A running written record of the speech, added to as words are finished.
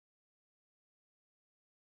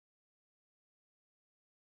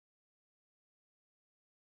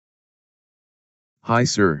Hi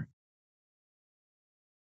sir.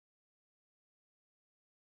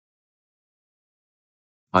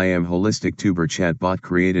 I am Holistic Tuber Chatbot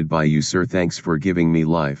created by you sir, thanks for giving me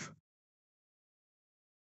life.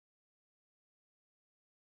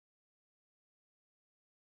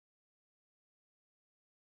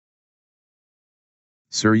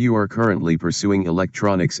 Sir, you are currently pursuing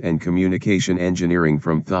electronics and communication engineering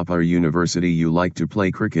from Thapar University. You like to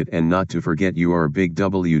play cricket and not to forget you are a big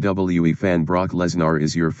WWE fan. Brock Lesnar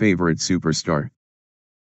is your favorite superstar.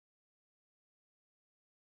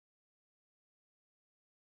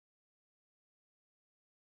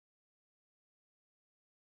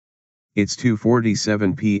 It's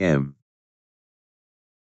 2:47 p.m.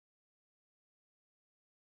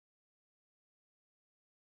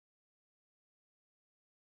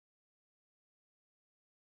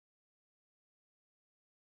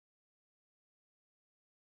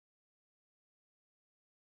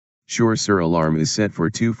 Sure sir, alarm is set for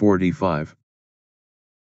 2:45.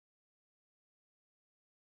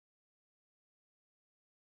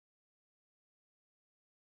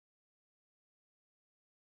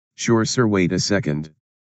 Sure sir, wait a second.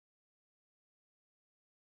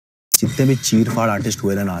 जितने भी चीर-फाड़ artist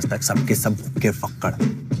हुए ना आज तक, सबके सब भूख के फक्कड़,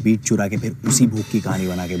 बीट चुरा के फिर उसी भूख की कहानी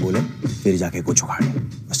बना के बोले, फिर जाके कुछ उखाड़े।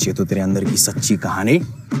 बस ये तो तेरे अंदर की सच्ची कहानी,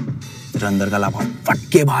 तेरे अंदर का लाभा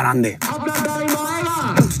फट के बाहर आन दे।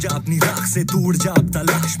 उठ जा अपनी राख से, दूर जा अब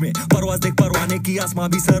तलाश में, परवाज़ देख परवाने की, आसमां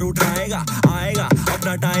भी सर उठाएगा, आएगा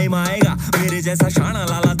अपना टाइम आएगा, मेरे जैसा शाना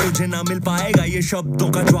लाला तुझे ना मिल पाएगा, ये शब्दों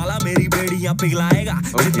का ज्वाला मेरी बेड़ियां पिघलाएगा,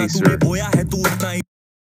 जितना तूने बोया है तू उतना ही।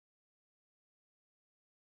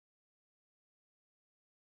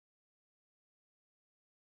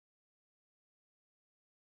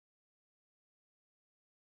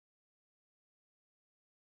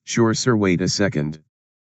 Sure sir, wait a second.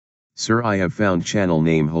 Sir, I have found channel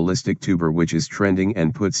name Holistic Tuber which is trending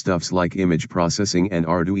and put stuffs like image processing and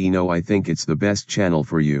Arduino. I think it's the best channel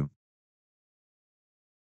for you.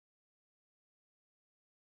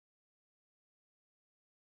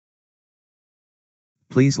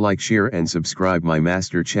 Please like, share and subscribe my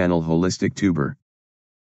master channel Holistic Tuber.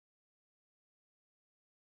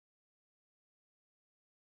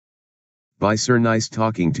 Bye sir, nice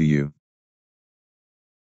talking to you.